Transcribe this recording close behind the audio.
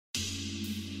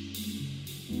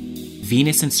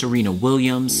Venus and Serena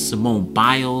Williams, Simone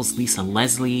Biles, Lisa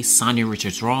Leslie, Sonia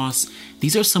Richards-Ross.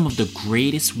 These are some of the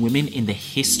greatest women in the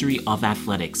history of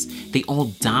athletics. They all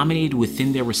dominated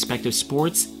within their respective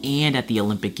sports and at the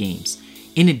Olympic Games.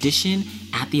 In addition,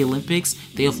 at the Olympics,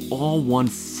 they have all won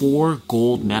 4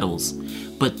 gold medals.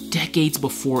 But decades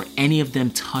before any of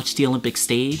them touched the Olympic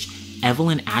stage,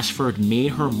 Evelyn Ashford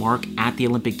made her mark at the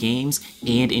Olympic Games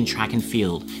and in track and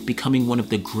field, becoming one of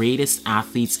the greatest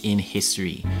athletes in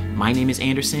history. My name is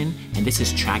Anderson, and this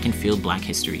is Track and Field Black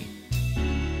History.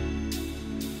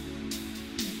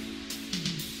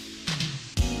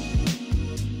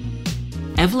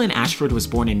 Evelyn Ashford was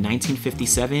born in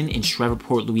 1957 in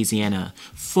Shreveport, Louisiana,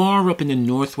 far up in the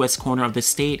northwest corner of the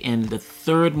state and the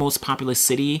third most populous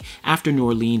city after New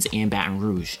Orleans and Baton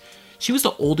Rouge. She was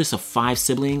the oldest of 5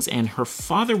 siblings, and her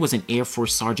father was an Air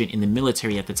Force sergeant in the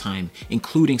military at the time,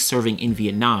 including serving in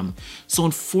Vietnam. So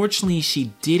unfortunately,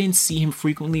 she didn't see him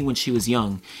frequently when she was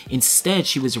young. Instead,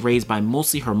 she was raised by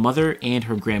mostly her mother and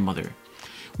her grandmother.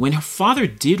 When her father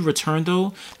did return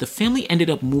though, the family ended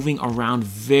up moving around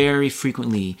very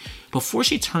frequently. Before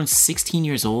she turned 16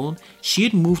 years old, she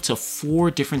had moved to 4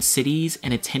 different cities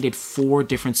and attended 4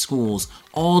 different schools,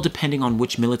 all depending on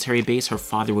which military base her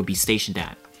father would be stationed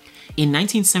at. In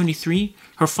 1973,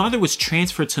 her father was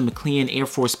transferred to McLean Air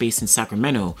Force Base in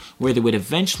Sacramento, where they would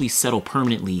eventually settle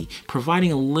permanently, providing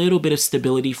a little bit of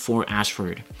stability for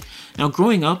Ashford. Now,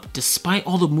 growing up, despite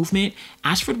all the movement,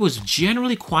 Ashford was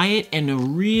generally quiet and a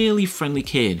really friendly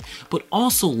kid, but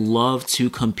also loved to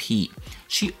compete.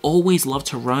 She always loved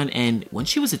to run, and when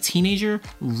she was a teenager,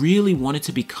 really wanted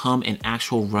to become an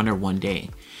actual runner one day.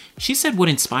 She said what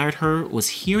inspired her was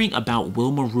hearing about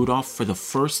Wilma Rudolph for the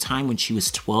first time when she was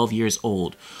 12 years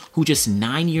old, who just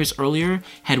 9 years earlier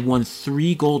had won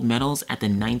 3 gold medals at the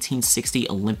 1960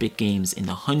 Olympic Games in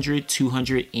the 100,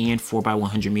 200, and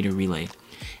 4x100 meter relay.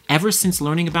 Ever since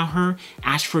learning about her,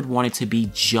 Ashford wanted to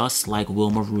be just like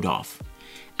Wilma Rudolph.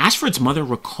 Ashford's mother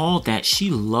recalled that she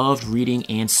loved reading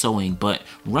and sewing, but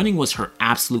running was her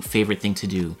absolute favorite thing to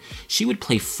do. She would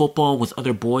play football with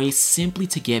other boys simply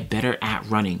to get better at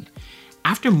running.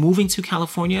 After moving to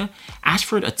California,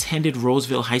 Ashford attended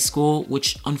Roseville High School,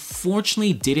 which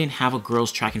unfortunately didn't have a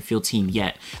girls' track and field team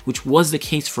yet, which was the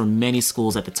case for many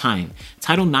schools at the time.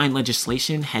 Title IX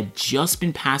legislation had just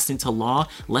been passed into law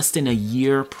less than a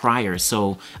year prior,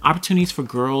 so opportunities for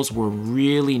girls were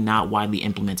really not widely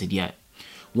implemented yet.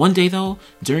 One day though,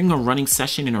 during a running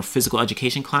session in her physical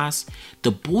education class,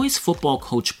 the boys' football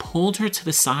coach pulled her to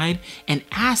the side and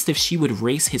asked if she would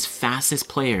race his fastest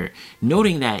player,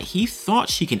 noting that he thought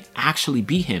she could actually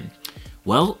beat him.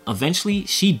 Well, eventually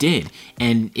she did,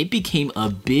 and it became a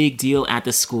big deal at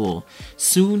the school.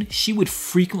 Soon, she would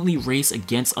frequently race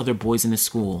against other boys in the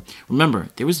school. Remember,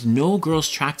 there was no girls'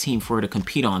 track team for her to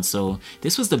compete on, so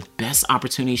this was the best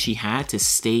opportunity she had to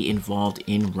stay involved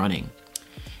in running.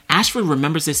 Ashford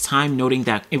remembers this time noting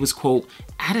that it was, quote,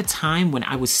 at a time when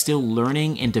I was still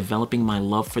learning and developing my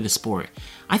love for the sport.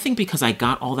 I think because I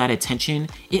got all that attention,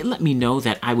 it let me know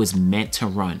that I was meant to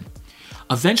run.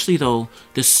 Eventually though,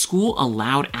 the school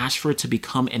allowed Ashford to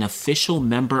become an official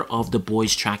member of the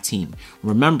boys' track team.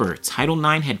 Remember, Title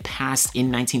IX had passed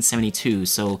in 1972,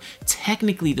 so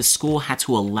technically the school had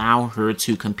to allow her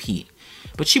to compete.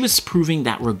 But she was proving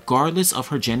that regardless of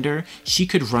her gender, she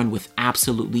could run with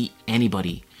absolutely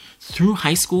anybody. Through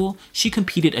high school, she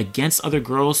competed against other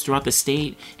girls throughout the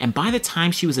state, and by the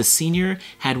time she was a senior,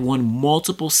 had won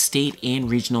multiple state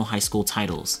and regional high school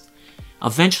titles.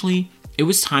 Eventually, it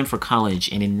was time for college,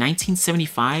 and in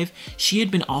 1975, she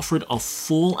had been offered a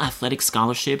full athletic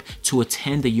scholarship to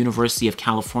attend the University of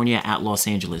California at Los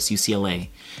Angeles, UCLA.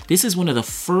 This is one of the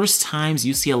first times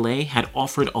UCLA had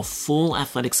offered a full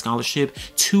athletic scholarship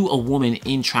to a woman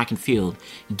in track and field,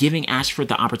 giving Ashford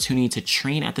the opportunity to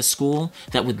train at the school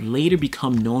that would later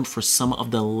become known for some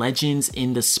of the legends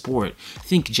in the sport.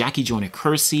 Think Jackie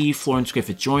Joyner-Kersee, Florence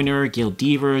Griffith Joyner, Gail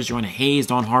Devers, Joanna Hayes,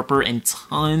 Dawn Harper, and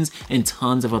tons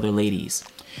of other ladies.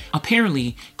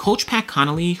 Apparently, Coach Pat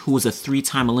Connolly, who was a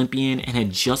 3-time Olympian and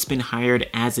had just been hired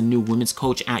as a new women's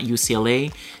coach at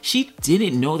UCLA, she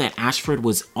didn't know that Ashford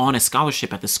was on a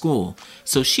scholarship at the school,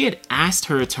 so she had asked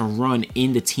her to run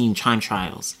in the team time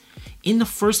trials. In the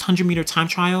first 100-meter time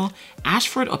trial,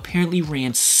 Ashford apparently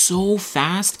ran so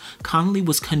fast, Connolly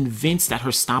was convinced that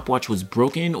her stopwatch was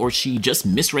broken or she just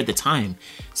misread the time.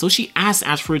 So she asked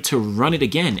Ashford to run it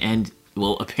again, and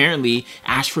well, apparently,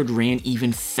 Ashford ran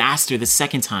even faster the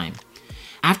second time.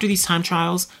 After these time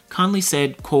trials, Connolly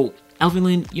said, quote,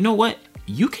 Evelyn, you know what?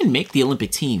 You can make the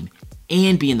Olympic team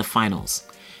and be in the finals.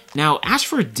 Now,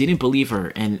 Ashford didn't believe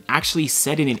her and actually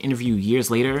said in an interview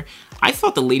years later, I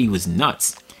thought the lady was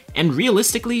nuts. And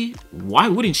realistically, why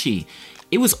wouldn't she?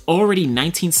 It was already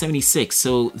 1976,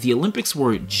 so the Olympics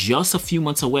were just a few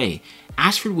months away.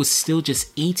 Ashford was still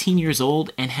just 18 years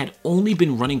old and had only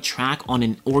been running track on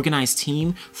an organized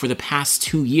team for the past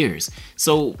 2 years.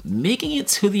 So making it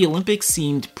to the Olympics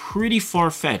seemed pretty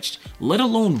far-fetched, let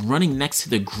alone running next to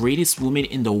the greatest woman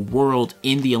in the world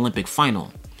in the Olympic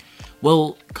final.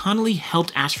 Well, Connolly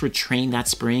helped Ashford train that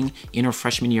spring in her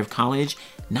freshman year of college,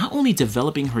 not only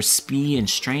developing her speed and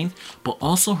strength, but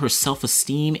also her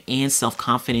self-esteem and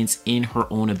self-confidence in her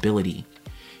own ability.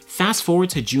 Fast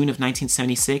forward to June of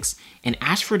 1976, and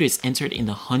Ashford is entered in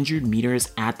the 100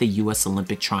 meters at the US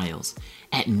Olympic Trials.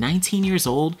 At 19 years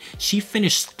old, she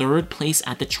finished third place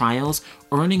at the trials,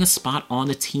 earning a spot on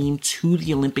the team to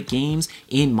the Olympic Games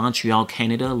in Montreal,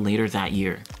 Canada later that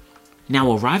year.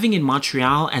 Now, arriving in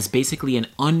Montreal as basically an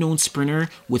unknown sprinter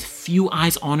with few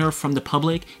eyes on her from the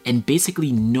public and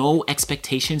basically no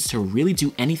expectations to really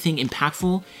do anything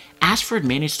impactful, Ashford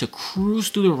managed to cruise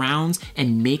through the rounds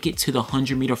and make it to the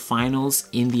 100-meter finals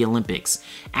in the Olympics,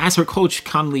 as her coach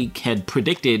Connolly had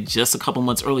predicted just a couple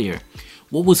months earlier.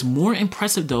 What was more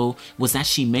impressive though was that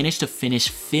she managed to finish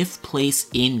 5th place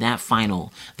in that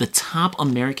final, the top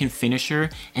American finisher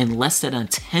and less than a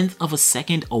 1/10 of a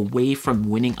second away from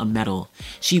winning a medal.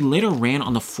 She later ran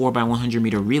on the 4x100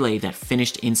 meter relay that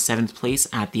finished in 7th place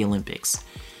at the Olympics.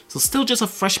 So still just a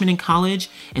freshman in college,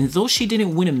 and though she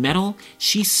didn't win a medal,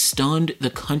 she stunned the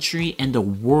country and the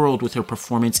world with her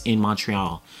performance in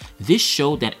Montreal. This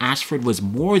showed that Ashford was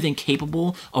more than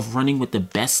capable of running with the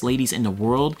best ladies in the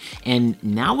world, and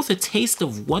now with a taste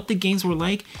of what the games were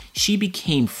like, she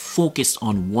became focused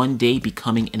on one day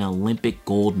becoming an Olympic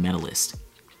gold medalist.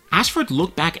 Ashford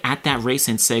looked back at that race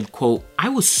and said, quote, "I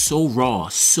was so raw,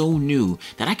 so new,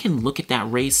 that I can look at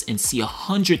that race and see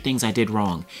 100 things I did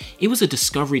wrong. It was a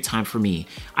discovery time for me.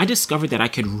 I discovered that I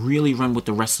could really run with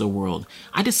the rest of the world.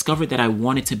 I discovered that I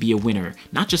wanted to be a winner,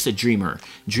 not just a dreamer,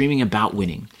 dreaming about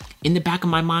winning. In the back of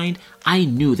my mind, I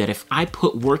knew that if I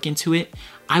put work into it,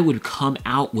 I would come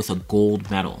out with a gold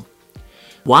medal."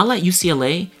 While at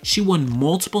UCLA, she won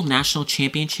multiple national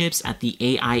championships at the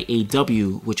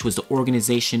AIAW, which was the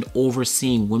organization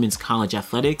overseeing women's college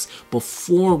athletics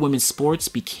before women's sports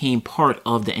became part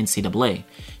of the NCAA.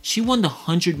 She won the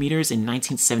 100 meters in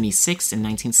 1976 and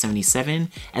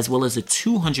 1977, as well as the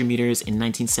 200 meters in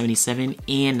 1977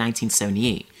 and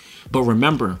 1978. But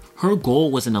remember, her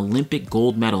goal was an Olympic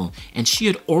gold medal, and she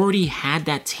had already had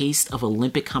that taste of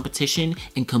Olympic competition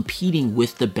and competing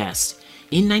with the best.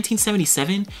 In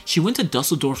 1977, she went to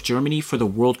Dusseldorf, Germany for the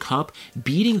World Cup,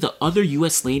 beating the other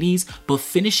US ladies, but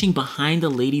finishing behind the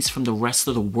ladies from the rest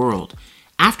of the world.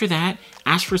 After that,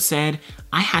 Ashford said,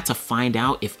 "I had to find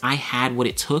out if I had what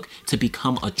it took to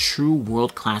become a true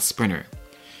world-class sprinter."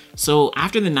 So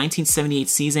after the 1978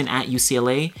 season at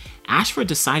UCLA, Ashford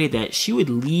decided that she would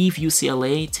leave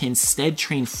UCLA to instead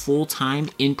train full-time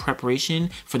in preparation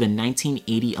for the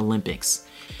 1980 Olympics.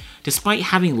 Despite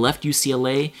having left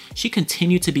UCLA, she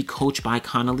continued to be coached by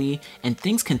Connolly, and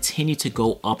things continued to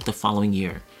go up the following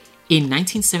year. In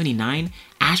 1979,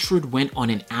 Ashford went on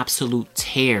an absolute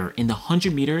tear. In the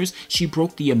 100 meters, she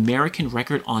broke the American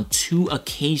record on 2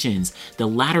 occasions, the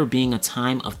latter being a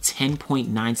time of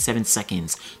 10.97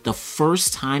 seconds, the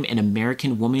first time an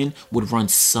American woman would run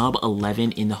sub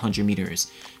 11 in the 100 meters.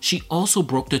 She also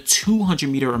broke the 200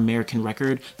 meter American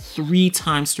record 3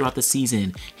 times throughout the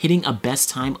season, hitting a best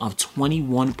time of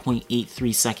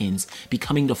 21.83 seconds,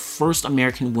 becoming the first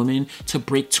American woman to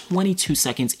break 22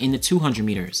 seconds in the 200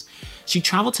 meters. She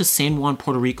traveled to San Juan,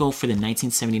 Puerto Rico for the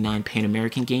 1979 Pan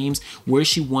American Games, where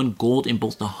she won gold in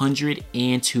both the 100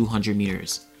 and 200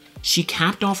 meters. She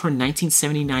capped off her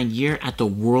 1979 year at the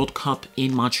World Cup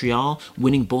in Montreal,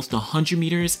 winning both the 100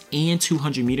 meters and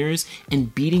 200 meters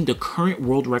and beating the current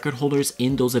world record holders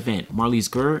in those events, Marlies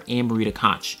Gur and Marita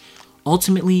Koch.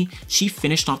 Ultimately, she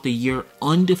finished off the year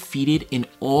undefeated in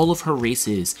all of her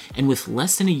races, and with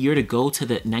less than a year to go to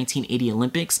the 1980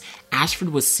 Olympics, Ashford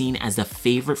was seen as the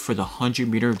favorite for the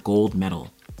 100-meter gold medal.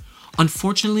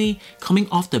 Unfortunately, coming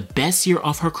off the best year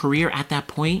of her career at that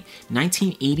point,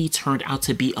 1980 turned out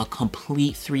to be a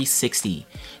complete 360.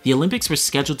 The Olympics were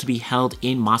scheduled to be held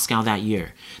in Moscow that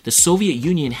year. The Soviet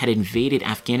Union had invaded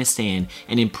Afghanistan,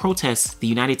 and in protest, the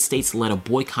United States led a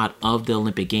boycott of the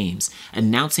Olympic Games,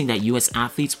 announcing that US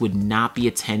athletes would not be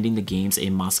attending the Games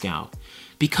in Moscow.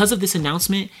 Because of this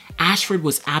announcement, Ashford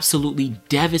was absolutely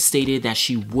devastated that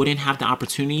she wouldn't have the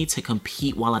opportunity to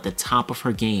compete while at the top of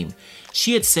her game.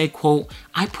 She had said, quote,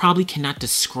 "I probably cannot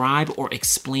describe or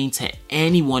explain to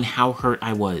anyone how hurt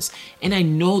I was, and I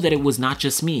know that it was not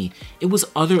just me. It was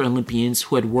other Olympians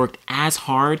who had worked as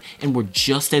hard and were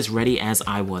just as ready as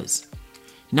I was."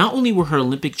 Not only were her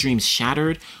Olympic dreams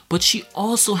shattered, but she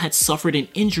also had suffered an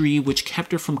injury which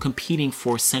kept her from competing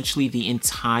for essentially the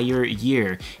entire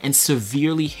year and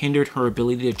severely hindered her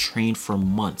ability to train for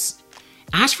months.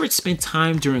 Ashford spent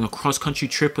time during a cross-country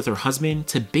trip with her husband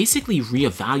to basically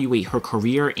reevaluate her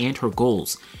career and her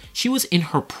goals. She was in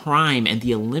her prime and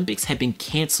the Olympics had been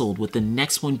cancelled, with the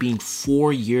next one being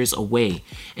 4 years away,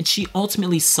 and she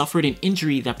ultimately suffered an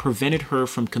injury that prevented her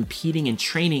from competing and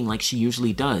training like she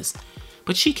usually does.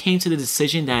 But she came to the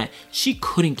decision that she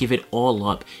couldn't give it all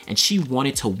up and she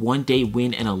wanted to one day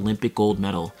win an Olympic gold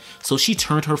medal, so she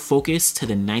turned her focus to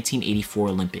the 1984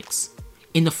 Olympics.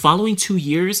 In the following 2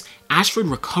 years, Ashford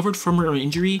recovered from her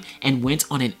injury and went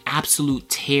on an absolute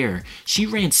tear. She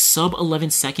ran sub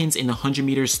 11 seconds in the 100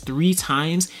 meters 3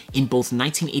 times in both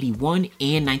 1981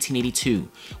 and 1982,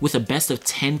 with a best of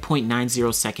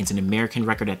 10.90 seconds, an American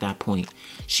record at that point.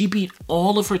 She beat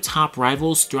all of her top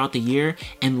rivals throughout the year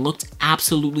and looked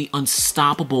absolutely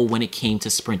unstoppable when it came to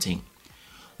sprinting.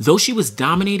 Though she was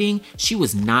dominating, she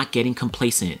was not getting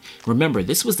complacent. Remember,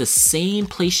 this was the same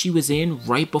place she was in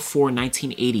right before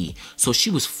 1980, so she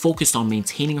was focused on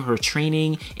maintaining her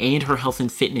training and her health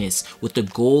and fitness with the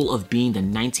goal of being the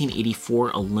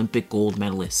 1984 Olympic gold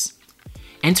medalist.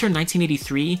 Enter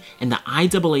 1983, and the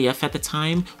IAAF at the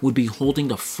time would be holding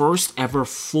the first ever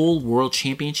full World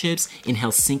Championships in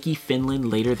Helsinki, Finland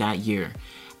later that year.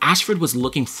 Ashford was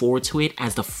looking forward to it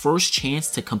as the first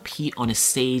chance to compete on a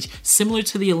stage similar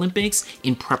to the Olympics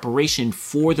in preparation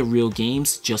for the real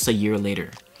games just a year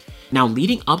later. Now,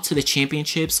 leading up to the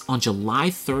championships on July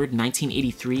 3rd,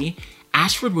 1983,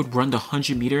 Ashford would run the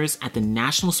 100 meters at the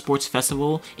National Sports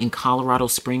Festival in Colorado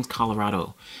Springs,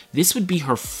 Colorado. This would be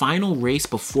her final race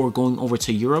before going over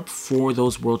to Europe for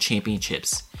those World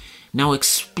Championships. Now,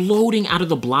 exploding out of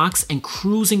the blocks and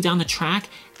cruising down the track,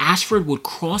 Ashford would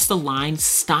cross the line,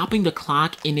 stopping the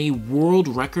clock in a world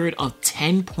record of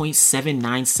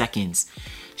 10.79 seconds.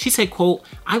 She said, quote,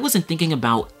 "I wasn't thinking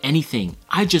about anything.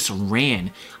 I just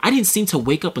ran. I didn't seem to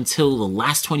wake up until the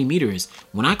last 20 meters.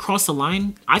 When I crossed the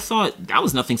line, I thought that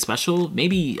was nothing special,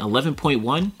 maybe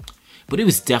 11.1. But it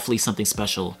was definitely something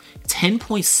special.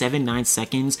 10.79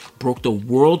 seconds broke the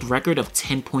world record of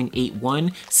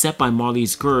 10.81 set by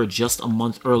Marlies Gur just a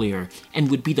month earlier,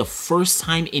 and would be the first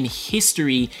time in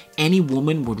history any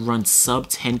woman would run sub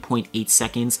 10.8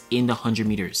 seconds in the 100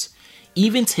 meters.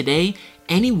 Even today,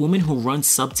 any woman who runs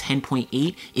sub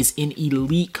 10.8 is in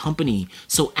elite company,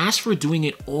 so Ashford doing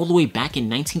it all the way back in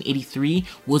 1983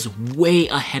 was way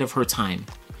ahead of her time.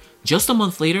 Just a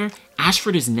month later,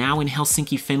 Ashford is now in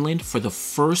Helsinki, Finland for the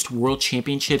first World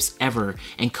Championships ever,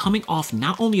 and coming off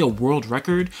not only a world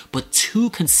record, but 2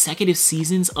 consecutive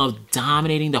seasons of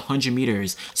dominating the 100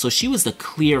 meters, so she was the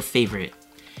clear favorite.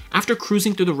 After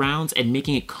cruising through the rounds and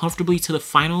making it comfortably to the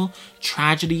final,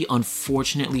 tragedy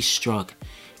unfortunately struck.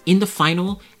 In the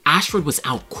final, Ashford was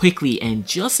out quickly and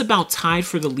just about tied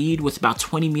for the lead with about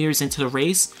 20 meters into the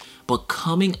race, but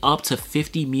coming up to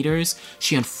 50 meters,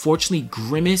 she unfortunately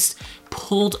grimaced,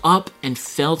 pulled up, and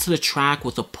fell to the track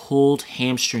with a pulled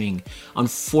hamstring,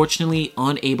 unfortunately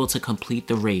unable to complete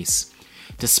the race.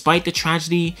 Despite the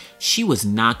tragedy, she was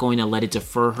not going to let it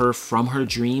defer her from her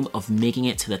dream of making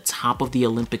it to the top of the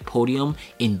Olympic podium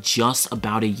in just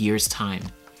about a year's time.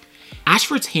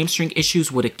 Ashford's hamstring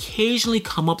issues would occasionally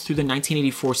come up through the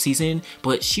 1984 season,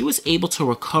 but she was able to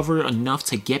recover enough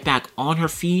to get back on her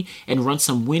feet and run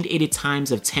some wind-aided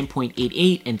times of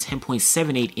 10.88 and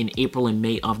 10.78 in April and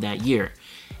May of that year.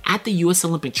 At the US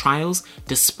Olympic trials,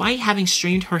 despite having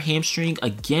strained her hamstring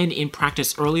again in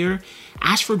practice earlier,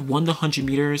 Ashford won the 100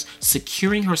 meters,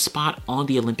 securing her spot on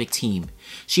the Olympic team.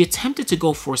 She attempted to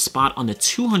go for a spot on the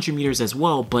 200 meters as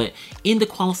well, but in the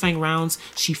qualifying rounds,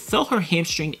 she felt her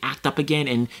hamstring act up again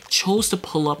and chose to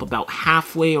pull up about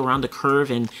halfway around the curve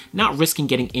and not risking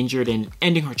getting injured and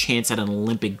ending her chance at an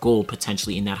Olympic gold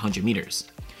potentially in that 100 meters.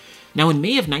 Now, in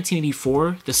May of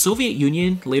 1984, the Soviet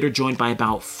Union, later joined by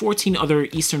about 14 other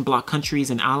Eastern Bloc countries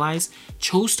and allies,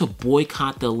 chose to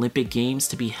boycott the Olympic Games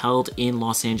to be held in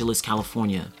Los Angeles,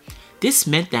 California. This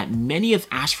meant that many of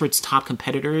Ashford's top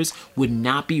competitors would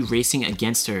not be racing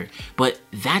against her, but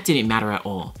that didn't matter at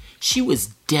all. She was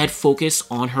dead focused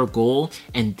on her goal,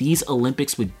 and these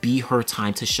Olympics would be her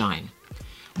time to shine.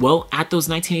 Well, at those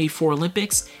 1984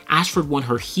 Olympics, Ashford won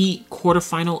her heat,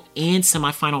 quarterfinal, and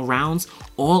semifinal rounds,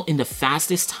 all in the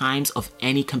fastest times of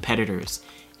any competitors.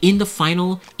 In the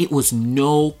final, it was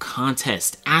no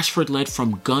contest. Ashford led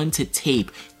from gun to tape,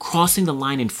 crossing the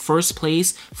line in first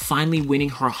place, finally winning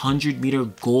her 100-meter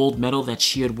gold medal that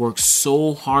she had worked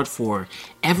so hard for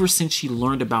ever since she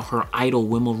learned about her idol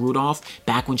Wilma Rudolph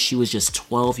back when she was just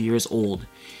 12 years old.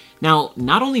 Now,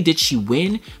 not only did she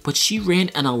win, but she ran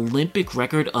an Olympic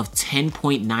record of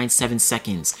 10.97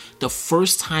 seconds, the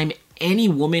first time any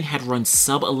woman had run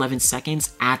sub 11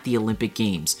 seconds at the Olympic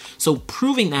Games. So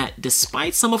proving that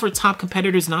despite some of her top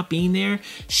competitors not being there,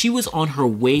 she was on her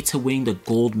way to winning the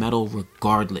gold medal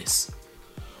regardless.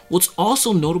 What's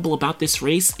also notable about this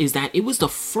race is that it was the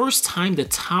first time the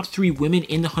top 3 women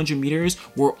in the 100 meters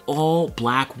were all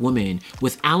black women,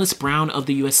 with Alice Brown of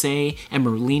the USA and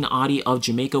Merlene Ottey of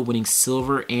Jamaica winning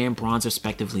silver and bronze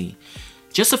respectively.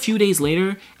 Just a few days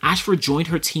later, Ashford joined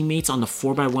her teammates on the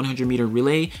 4x100 meter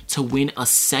relay to win a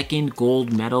second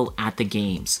gold medal at the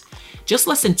Games. Just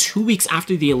less than 2 weeks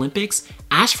after the Olympics,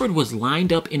 Ashford was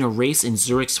lined up in a race in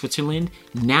Zurich, Switzerland,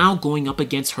 now going up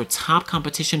against her top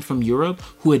competition from Europe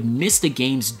who had missed the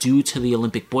Games due to the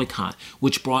Olympic boycott,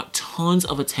 which brought tons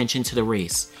of attention to the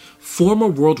race. Former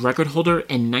world record holder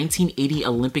and 1980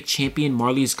 Olympic champion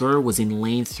Marlies Gur was in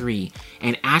lane 3,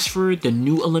 and Ashford, the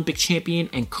new Olympic champion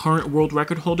and current world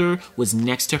record holder, was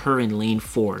next to her in lane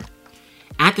 4.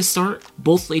 At the start,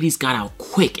 both ladies got out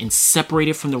quick and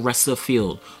separated from the rest of the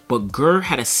field, but Gur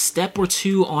had a step or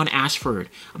two on Ashford.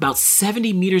 About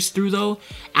 70 meters through though,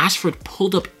 Ashford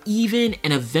pulled up even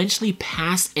and eventually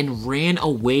passed and ran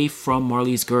away from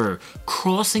Marlies Gur,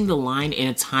 crossing the line in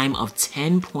a time of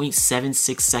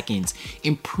 10.76 seconds,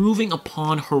 improving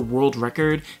upon her world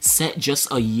record set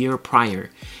just a year prior.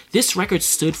 This record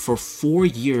stood for 4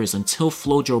 years until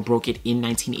Flojo broke it in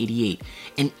 1988,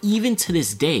 and even to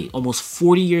this day, almost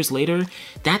 40 years later,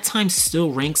 that time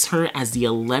still ranks her as the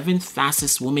 11th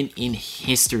fastest woman in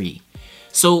history.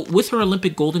 So with her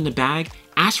Olympic gold in the bag,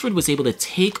 Ashford was able to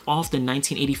take off the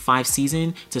 1985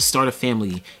 season to start a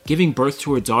family, giving birth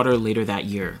to her daughter later that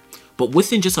year. But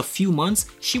within just a few months,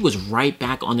 she was right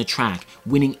back on the track,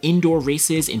 winning indoor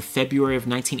races in February of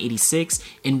 1986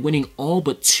 and winning all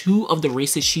but 2 of the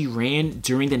races she ran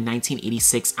during the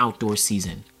 1986 outdoor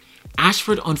season.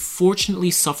 Ashford unfortunately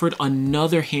suffered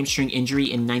another hamstring injury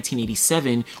in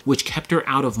 1987, which kept her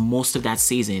out of most of that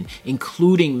season,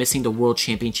 including missing the World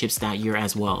Championships that year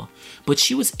as well. But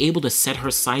she was able to set her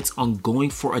sights on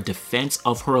going for a defense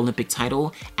of her Olympic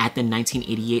title at the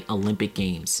 1988 Olympic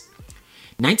Games.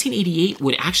 1988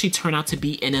 would actually turn out to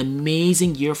be an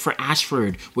amazing year for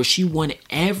Ashford, where she won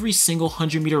every single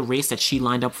 100-meter race that she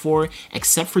lined up for,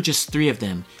 except for just 3 of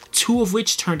them, 2 of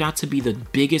which turned out to be the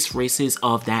biggest races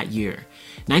of that year.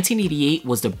 1988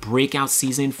 was the breakout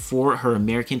season for her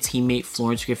American teammate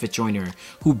Florence Griffith Joyner,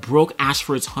 who broke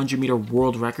Ashford's 100-meter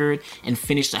world record and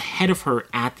finished ahead of her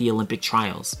at the Olympic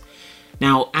trials.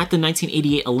 Now, at the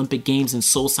 1988 Olympic Games in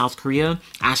Seoul, South Korea,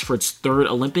 Ashford's 3rd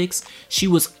Olympics, she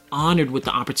was honored with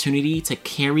the opportunity to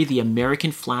carry the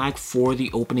American flag for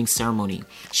the opening ceremony.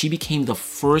 She became the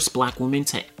first black woman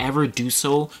to ever do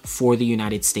so for the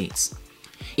United States.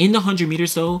 In the 100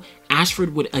 meters though,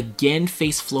 Ashford would again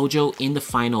face Flojo in the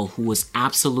final, who was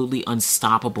absolutely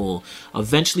unstoppable,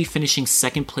 eventually finishing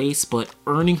 2nd place but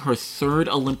earning her 3rd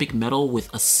Olympic medal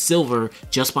with a silver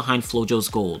just behind Flojo's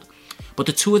gold. But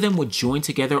the 2 of them would join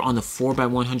together on the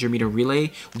 4x100 meter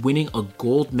relay, winning a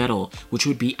gold medal, which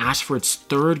would be Ashford's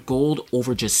 3rd gold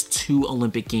over just 2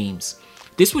 Olympic Games.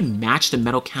 This would match the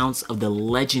medal counts of the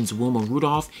legends Wilma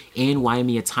Rudolph and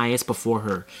Waimea Tyus before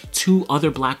her, 2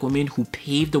 other black women who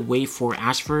paved the way for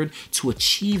Ashford to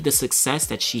achieve the success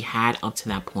that she had up to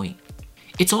that point.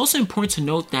 It's also important to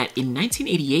note that in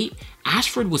 1988,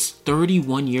 Ashford was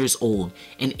 31 years old,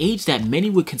 an age that many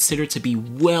would consider to be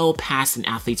well past an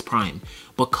athlete's prime.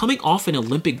 But coming off an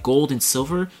Olympic gold and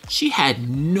silver, she had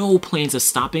no plans of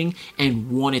stopping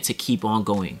and wanted to keep on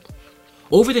going.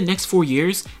 Over the next 4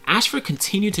 years, Ashford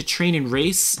continued to train and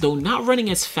race, though not running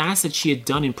as fast as she had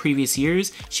done in previous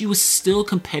years. She was still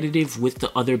competitive with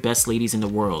the other best ladies in the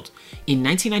world. In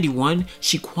 1991,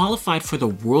 she qualified for the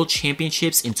World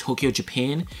Championships in Tokyo,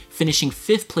 Japan, finishing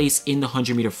 5th place in the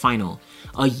 100-meter final.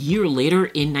 A year later,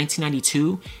 in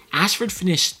 1992, Ashford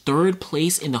finished 3rd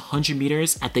place in the 100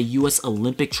 meters at the US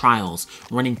Olympic trials,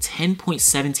 running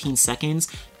 10.17 seconds,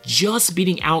 just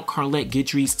beating out Carlette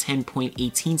Guidry's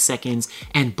 10.18 seconds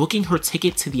and booking her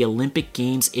ticket to the Olympic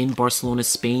Games in Barcelona,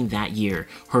 Spain that year,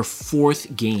 her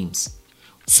 4th Games.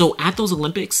 So at those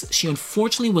Olympics, she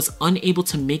unfortunately was unable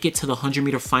to make it to the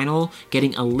 100-meter final,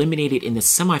 getting eliminated in the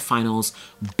semifinals,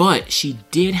 but she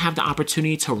did have the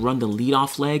opportunity to run the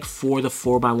leadoff leg for the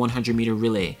 4x100 meter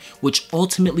relay, which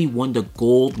ultimately won the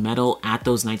gold medal at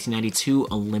those 1992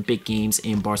 Olympic Games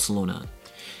in Barcelona.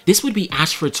 This would be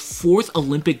Ashford's 4th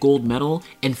Olympic gold medal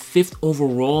and 5th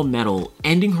overall medal,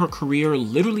 ending her career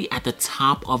literally at the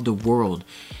top of the world.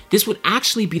 This would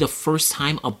actually be the first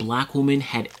time a black woman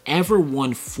had ever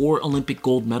won 4 Olympic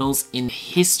gold medals in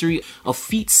history, a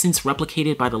feat since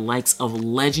replicated by the likes of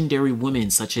legendary women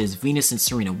such as Venus and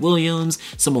Serena Williams,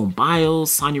 Simone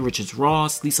Biles, Sonia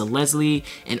Richards-Ross, Lisa Leslie,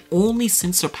 and only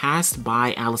since surpassed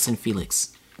by Allyson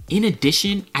Felix. In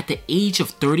addition, at the age of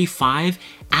 35,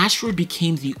 Ashford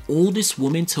became the oldest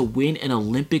woman to win an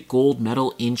Olympic gold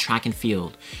medal in track and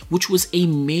field, which was a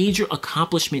major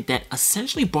accomplishment that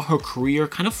essentially brought her career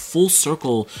kind of full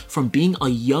circle from being a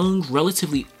young,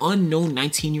 relatively unknown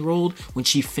 19-year-old when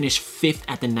she finished 5th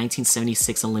at the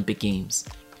 1976 Olympic Games.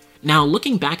 Now,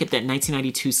 looking back at that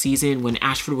 1992 season when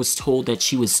Ashford was told that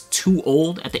she was too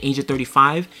old at the age of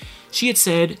 35, she had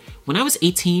said, "When I was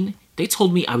 18, they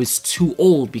told me I was too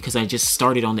old because I just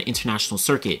started on the international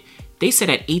circuit. They said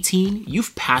at 18,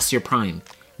 you've passed your prime.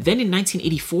 Then in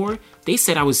 1984, they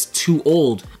said I was too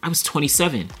old. I was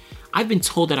 27. I've been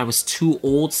told that I was too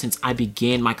old since I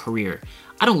began my career.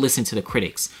 I don't listen to the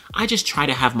critics. I just try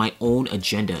to have my own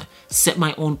agenda, set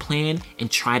my own plan, and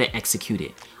try to execute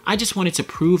it. I just wanted to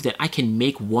prove that I can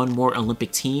make one more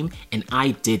Olympic team, and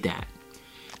I did that."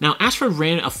 Now, Ashford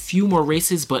ran a few more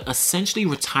races, but essentially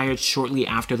retired shortly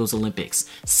after those Olympics,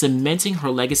 cementing her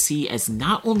legacy as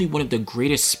not only one of the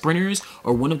greatest sprinters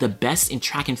or one of the best in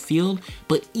track and field,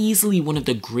 but easily one of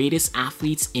the greatest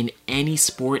athletes in any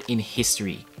sport in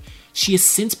history. She has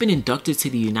since been inducted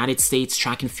to the United States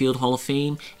Track and Field Hall of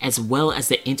Fame, as well as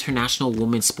the International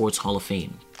Women's Sports Hall of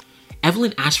Fame.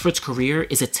 Evelyn Ashford's career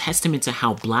is a testament to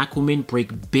how black women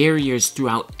break barriers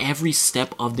throughout every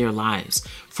step of their lives.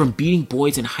 From beating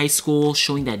boys in high school,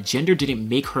 showing that gender didn't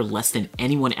make her less than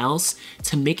anyone else,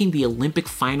 to making the Olympic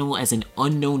final as an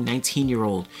unknown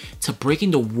 19-year-old, to breaking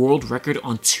the world record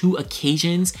on 2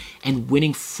 occasions and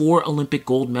winning 4 Olympic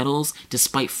gold medals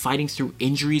despite fighting through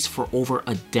injuries for over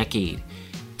a decade.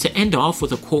 To end off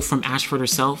with a quote from Ashford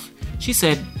herself, she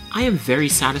said, "I am very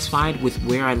satisfied with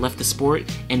where I left the sport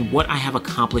and what I have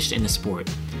accomplished in the sport.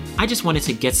 I just wanted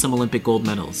to get some Olympic gold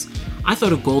medals. I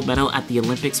thought a gold medal at the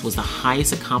Olympics was the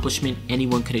highest accomplishment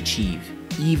anyone could achieve,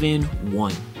 even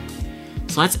one."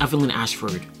 So that's Evelyn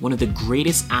Ashford, one of the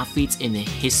greatest athletes in the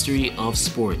history of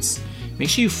sports. Make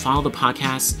sure you follow the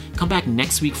podcast, come back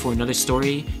next week for another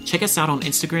story, check us out on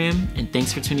Instagram, and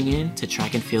thanks for tuning in to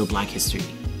Track and Field Black History.